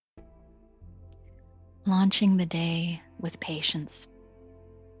launching the day with patience.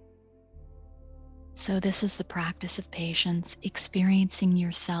 So, this is the practice of patience, experiencing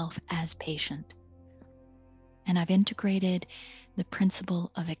yourself as patient. And I've integrated the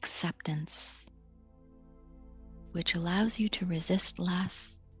principle of acceptance, which allows you to resist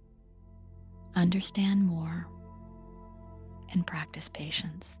less, understand more, and practice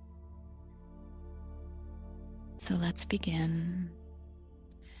patience. So let's begin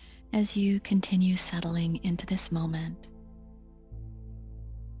as you continue settling into this moment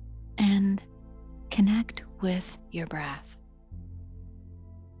and connect with your breath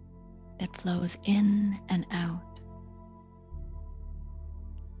that flows in and out,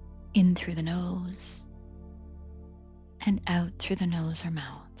 in through the nose and out through the nose or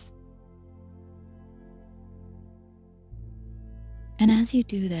mouth. And as you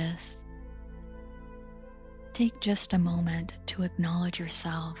do this, take just a moment to acknowledge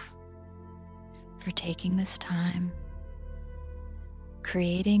yourself for taking this time,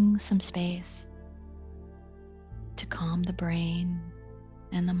 creating some space to calm the brain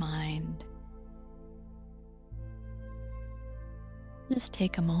and the mind. Just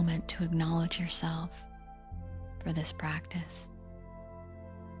take a moment to acknowledge yourself for this practice.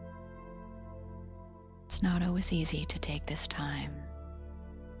 It's not always easy to take this time.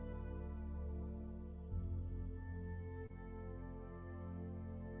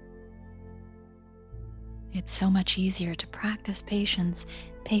 It's so much easier to practice patience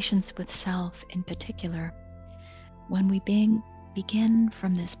with self in particular, when we begin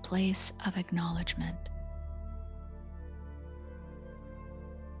from this place of acknowledgement.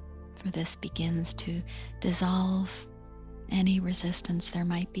 For this begins to dissolve any resistance there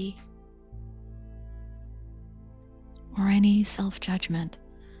might be, or any self-judgment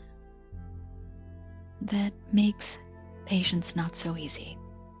that makes patience not so easy.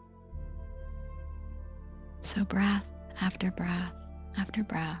 So breath after breath after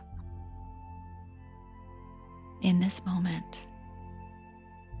breath, in this moment,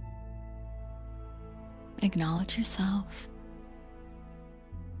 acknowledge yourself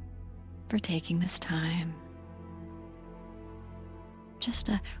for taking this time. Just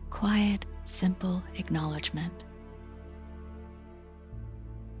a quiet, simple acknowledgement.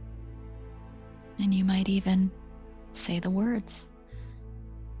 And you might even say the words,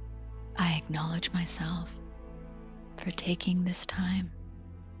 I acknowledge myself for taking this time.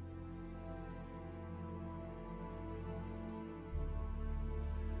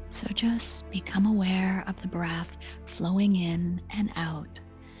 So just become aware of the breath flowing in and out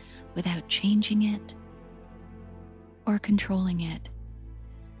without changing it or controlling it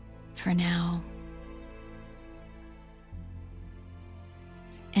for now.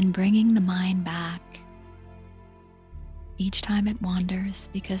 And bringing the mind back each time it wanders,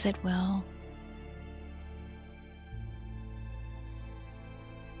 because it will.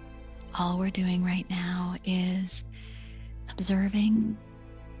 All we're doing right now is observing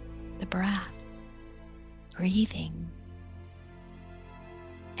the breath, breathing,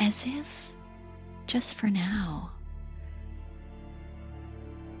 as if just for now,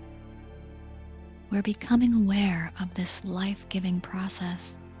 we're becoming aware of this life-giving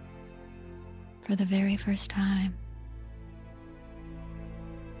process for the very first time.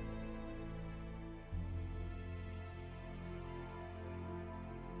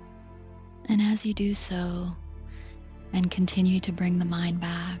 And as you do so, and continue to bring the mind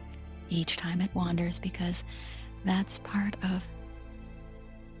back each time it wanders, because that's part of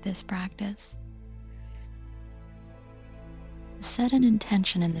this practice, set an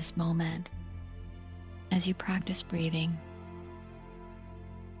intention in this moment as you practice breathing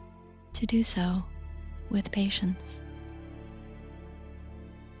to do so with patience,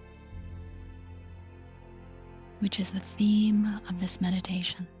 which is the theme of this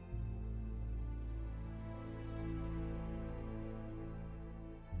meditation.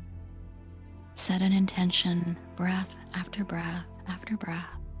 Set an intention, breath after breath after breath,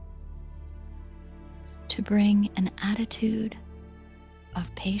 to bring an attitude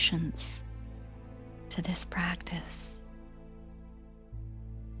of patience to this practice.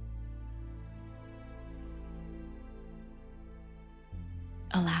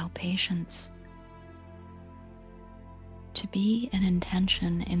 Allow patience to be an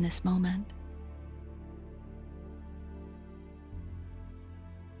intention in this moment.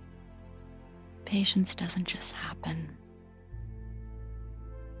 Patience doesn't just happen.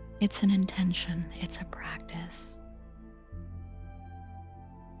 It's an intention, it's a practice.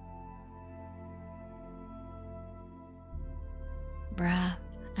 Breath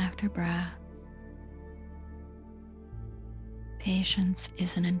after breath. Patience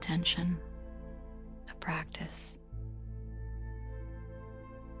is an intention, a practice.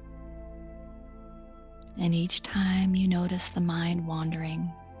 And each time you notice the mind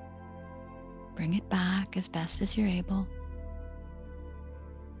wandering, bring it back as best as you're able,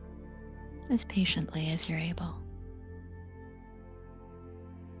 as patiently as you're able.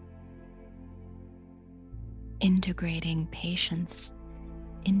 Integrating patience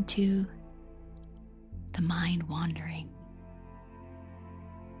into the mind wandering.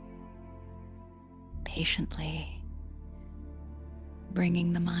 Patiently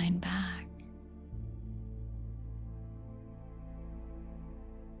bringing the mind back.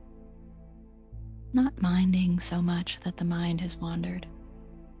 Not minding so much that the mind has wandered.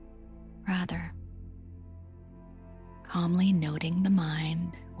 Rather, calmly noting the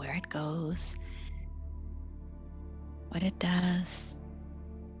mind, where it goes, what it does,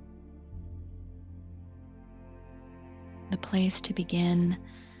 the place to begin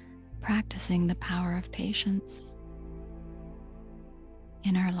practicing the power of patience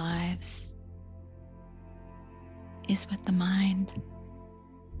in our lives is with the mind,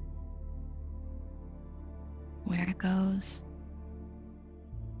 where it goes.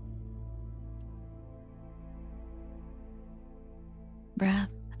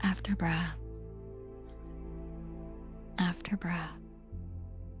 Breath after breath after breath.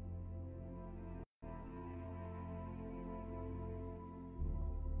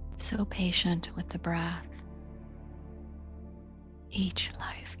 So patient with the breath, each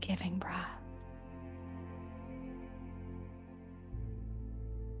life-giving breath.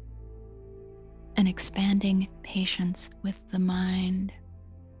 And expanding patience with the mind.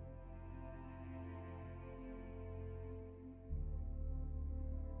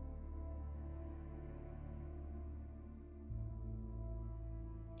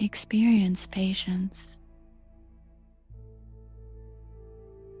 Experience patience.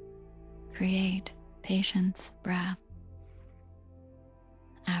 Create patience, breath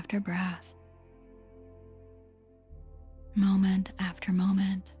after breath, moment after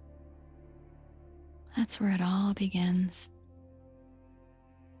moment. That's where it all begins.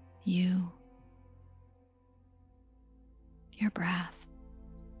 You, your breath,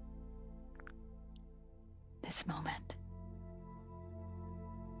 this moment.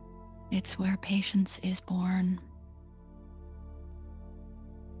 It's where patience is born,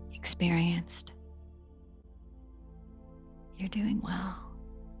 experienced. You're doing well.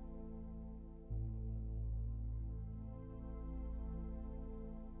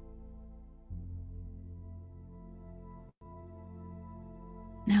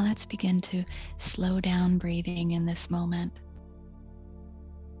 Now let's begin to slow down breathing in this moment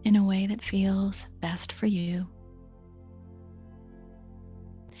in a way that feels best for you.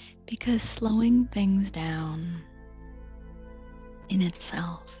 Because slowing things down in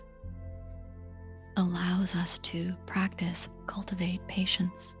itself allows us to practice, cultivate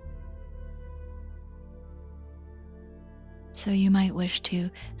patience. So you might wish to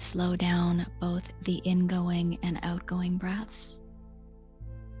slow down both the ingoing and outgoing breaths,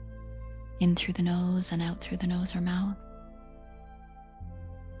 in through the nose and out through the nose or mouth.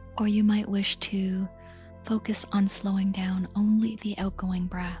 Or you might wish to focus on slowing down only the outgoing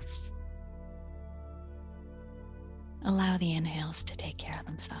breaths. Allow the inhales to take care of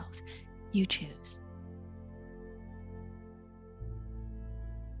themselves. You choose.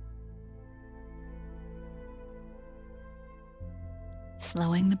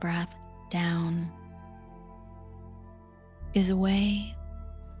 Slowing the breath down is a way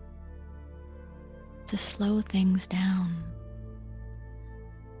to slow things down.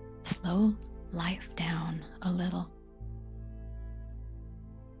 Slow life down a little.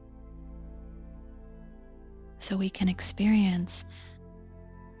 So we can experience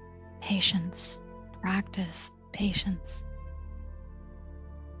patience, practice patience.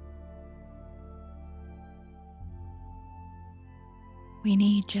 We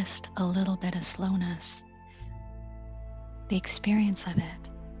need just a little bit of slowness, the experience of it,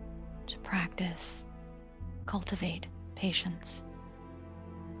 to practice, cultivate patience.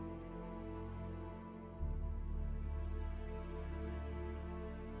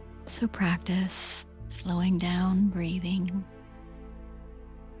 So practice slowing down breathing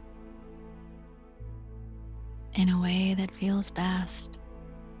in a way that feels best.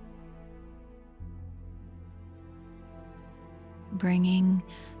 Bringing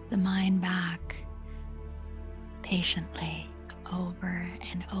the mind back patiently over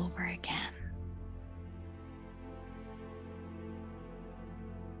and over again.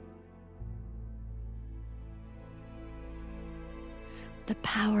 The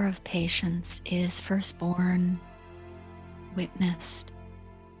power of patience is first born, witnessed,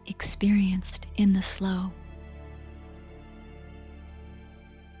 experienced in the slow,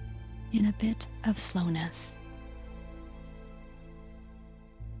 in a bit of slowness.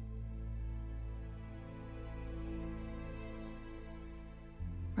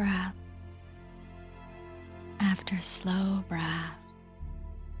 Breath after slow breath.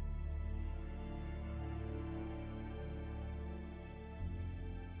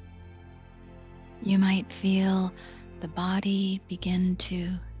 You might feel the body begin to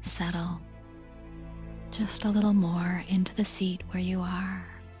settle just a little more into the seat where you are,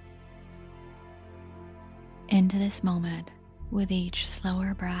 into this moment with each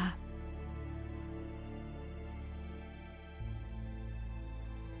slower breath.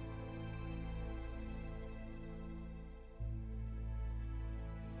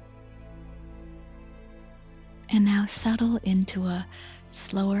 And now settle into a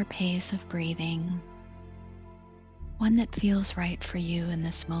slower pace of breathing, one that feels right for you in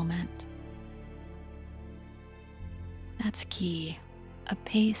this moment. That's key, a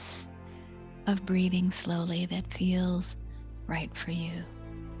pace of breathing slowly that feels right for you.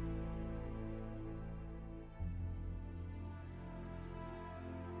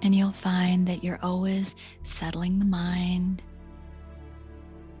 And you'll find that you're always settling the mind,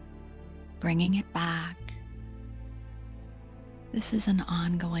 bringing it back. This is an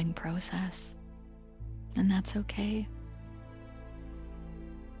ongoing process, and that's okay.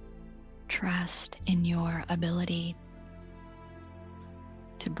 Trust in your ability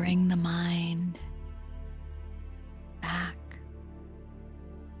to bring the mind back.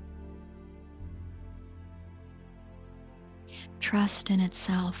 Trust in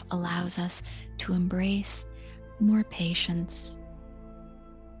itself allows us to embrace more patience,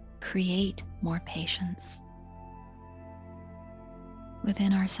 create more patience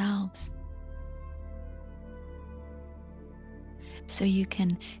within ourselves. So you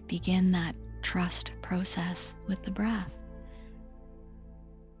can begin that trust process with the breath.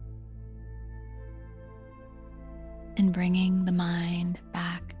 And bringing the mind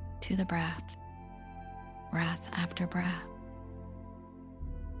back to the breath, breath after breath.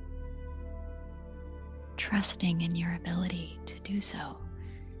 Trusting in your ability to do so.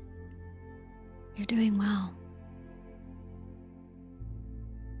 You're doing well.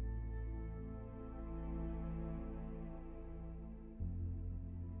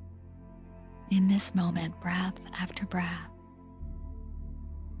 In this moment, breath after breath,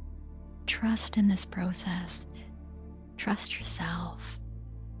 trust in this process. Trust yourself.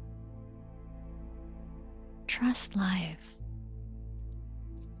 Trust life.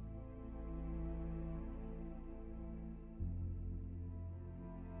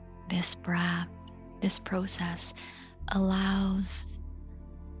 This breath, this process allows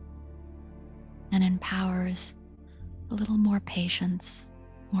and empowers a little more patience,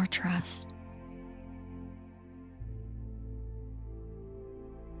 more trust.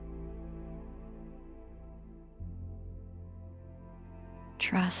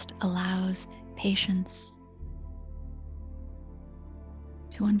 Trust allows patience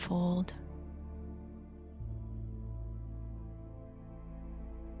to unfold.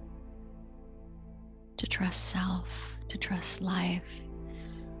 To trust self, to trust life.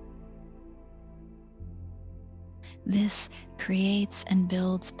 This creates and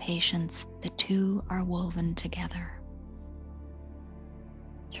builds patience. The two are woven together.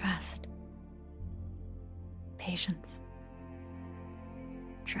 Trust, patience,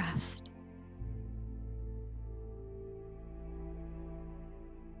 trust.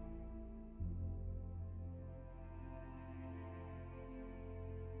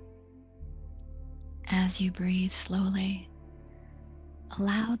 As you breathe slowly,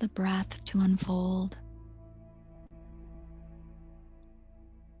 allow the breath to unfold.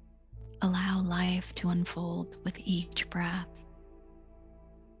 Allow life to unfold with each breath.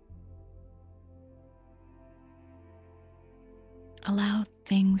 Allow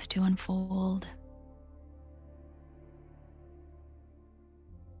things to unfold.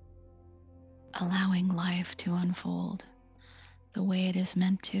 Allowing life to unfold the way it is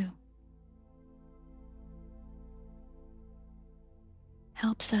meant to.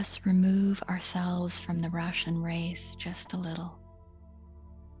 Helps us remove ourselves from the rush and race just a little.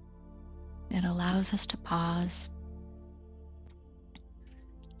 It allows us to pause.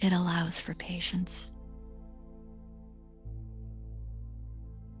 It allows for patience.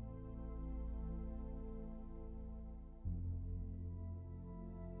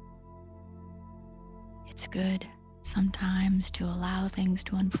 It's good sometimes to allow things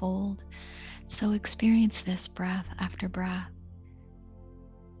to unfold. So experience this breath after breath.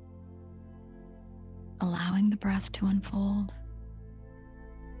 Allowing the breath to unfold.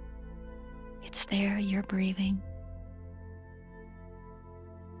 It's there, you're breathing.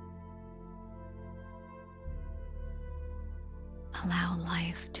 Allow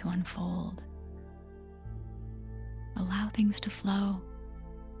life to unfold. Allow things to flow.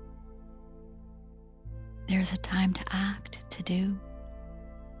 There's a time to act, to do.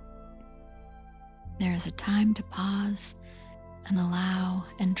 There's a time to pause and allow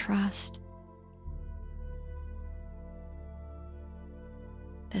and trust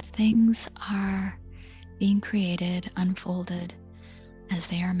that things are being created, unfolded as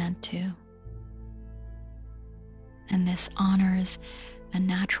they are meant to. And this honors a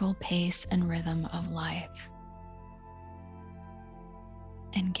natural pace and rhythm of life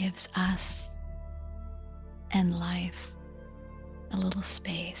and gives us and life a little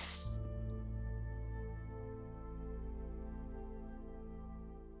space.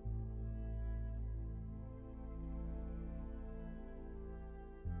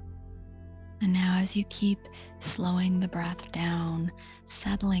 And now, as you keep slowing the breath down,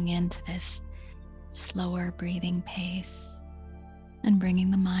 settling into this slower breathing pace and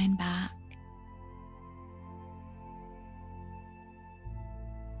bringing the mind back,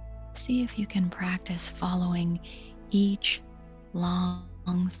 see if you can practice following each long,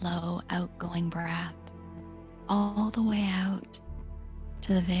 slow outgoing breath all the way out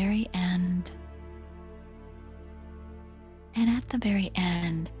to the very end. And at the very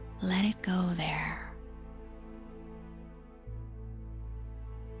end, let it go there.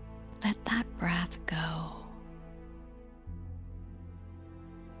 Let that breath go.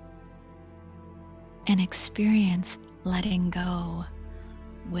 And experience letting go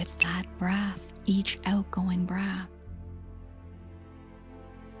with that breath, each outgoing breath.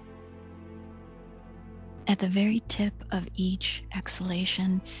 At the very tip of each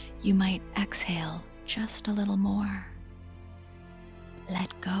exhalation, you might exhale just a little more.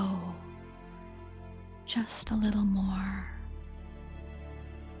 Let go just a little more.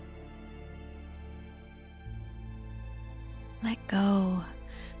 Let go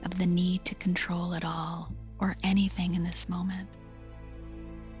of the need to control it all or anything in this moment.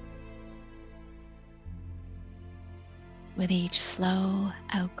 With each slow,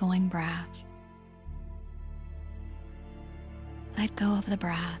 outgoing breath, let go of the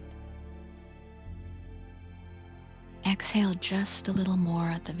breath. Exhale just a little more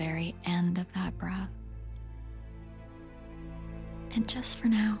at the very end of that breath. And just for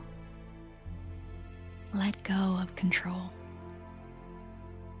now, let go of control.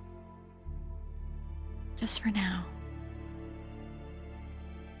 Just for now.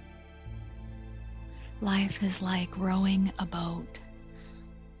 Life is like rowing a boat.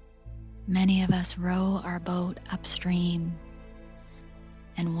 Many of us row our boat upstream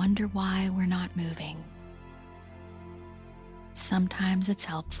and wonder why we're not moving. Sometimes it's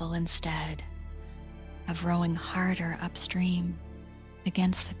helpful, instead of rowing harder upstream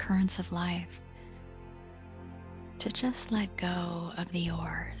against the currents of life, to just let go of the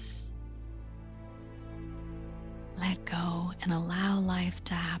oars. Let go and allow life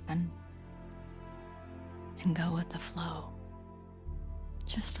to happen and go with the flow.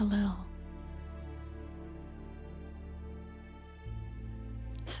 Just a little.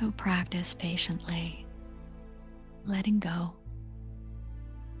 So practice patiently, letting go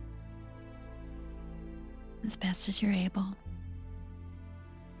as best as you're able.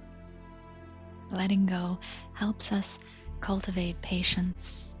 Letting go helps us cultivate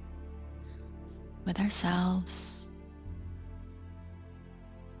patience with ourselves,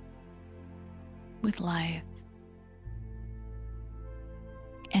 with life.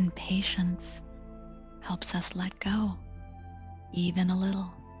 And patience helps us let go, even a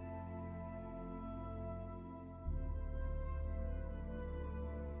little.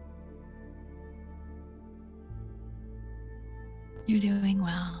 You're doing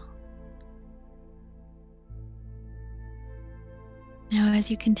well. Now,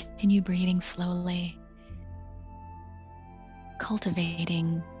 as you continue breathing slowly,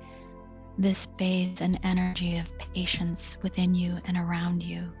 cultivating this space and energy of patience within you and around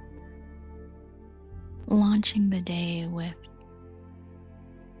you, launching the day with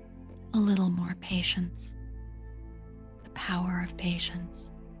a little more patience, the power of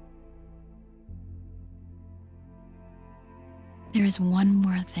patience. There is one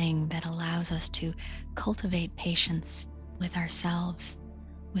more thing that allows us to cultivate patience with ourselves,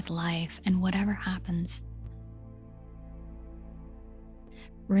 with life, and whatever happens.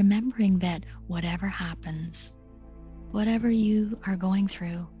 Remembering that whatever happens, whatever you are going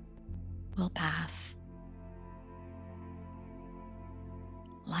through, will pass.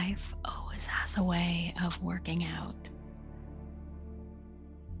 Life always has a way of working out.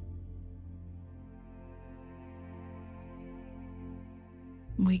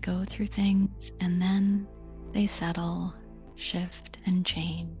 We go through things and then they settle, shift, and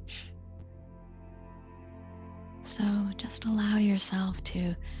change. So just allow yourself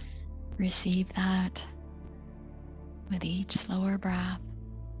to receive that with each slower breath.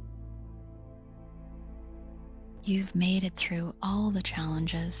 You've made it through all the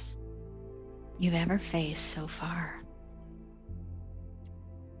challenges you've ever faced so far.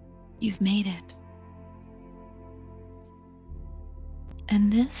 You've made it.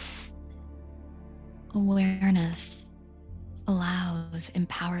 And this awareness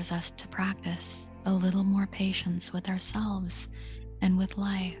empowers us to practice a little more patience with ourselves and with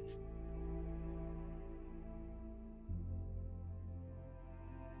life.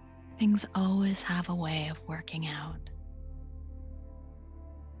 Things always have a way of working out.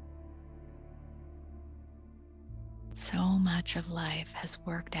 So much of life has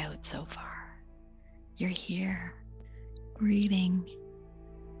worked out so far. You're here, breathing,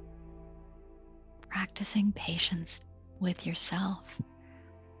 practicing patience with yourself.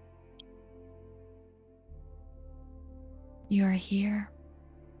 You are here.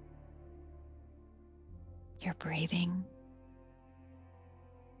 You're breathing.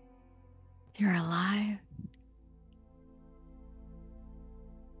 You're alive.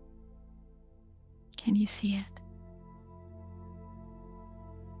 Can you see it?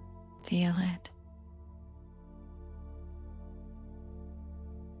 Feel it.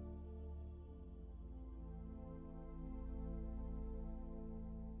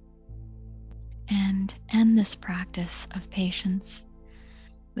 And end this practice of patience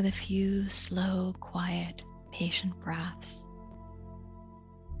with a few slow, quiet, patient breaths.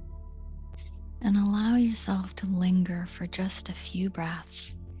 And allow yourself to linger for just a few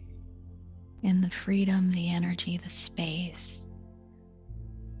breaths in the freedom, the energy, the space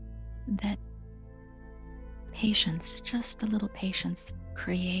that patience, just a little patience,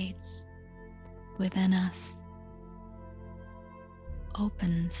 creates within us,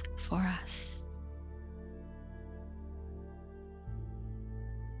 opens for us.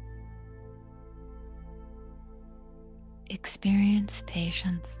 Experience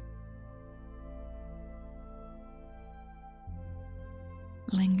patience.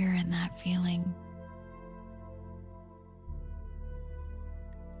 Linger in that feeling.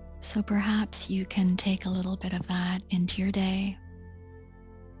 So perhaps you can take a little bit of that into your day.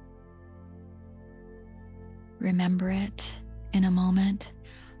 Remember it in a moment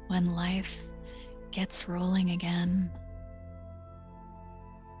when life gets rolling again.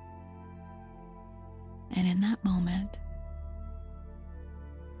 And in that moment,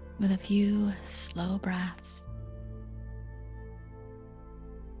 with a few slow breaths,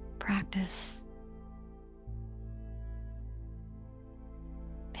 practice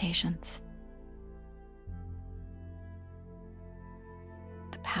patience.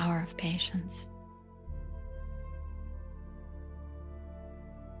 The power of patience.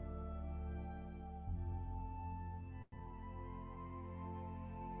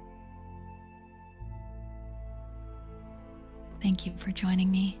 Thank you for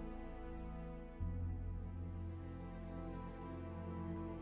joining me.